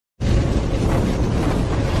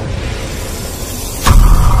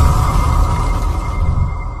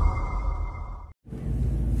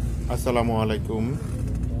আসসালামু আলাইকুম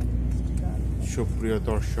সুপ্রিয়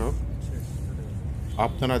দর্শক,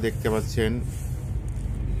 আপনারা দেখতে পাচ্ছেন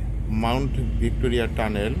Mount Victoria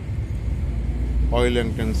tunnel,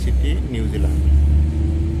 Wellington city, New Zealand,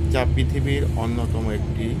 যা পৃথিবীর অন্যতম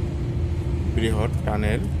একটি বৃহৎ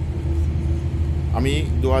টানেল। আমি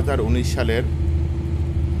 2019 সালের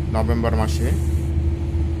নভেম্বর মাসে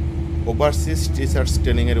ওভারসিজ রিসার্চ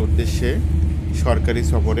ট্রেনিংয়ের উদ্দেশ্যে সরকারি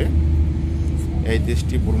সফরে এই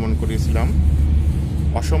দেশটি ভ্রমণ করেছিলাম।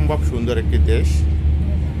 অসম্ভব সুন্দর একটি দেশ।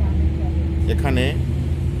 এখানে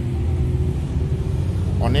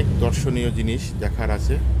অনেক দর্শনীয় জিনিস দেখার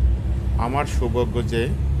আছে। আমার সৌভাগ্য যে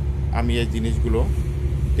আমি এই জিনিসগুলো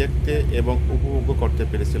দেখতে এবং উপভোগ করতে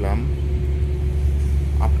পেরেছিলাম।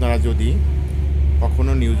 আপনারা যদি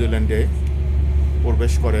কখনো নিউজিল্যান্ডে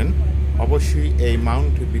প্রবেশ করেন, অবশ্যই এই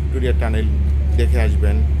মাউন্ট ভিক্টোরিয়া টানেল দেখে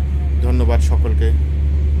আসবেন। ধন্যবাদ সকলকে।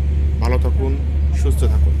 ভালো থাকুন, সুস্থ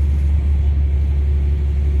থাকুন।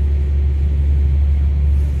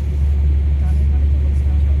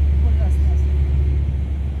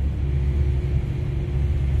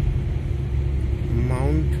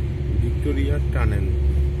 Mount Victoria tunnel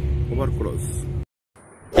ওভারক্রস।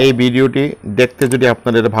 এই ভিডিওটি দেখতে যদি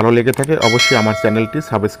আপনাদের ভালো লেগে থাকে, অবশ্যই আমার চ্যানেলটি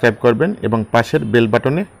সাবস্ক্রাইব করবেন এবং পাশের বেল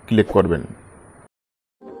বাটনে ক্লিক করবেন।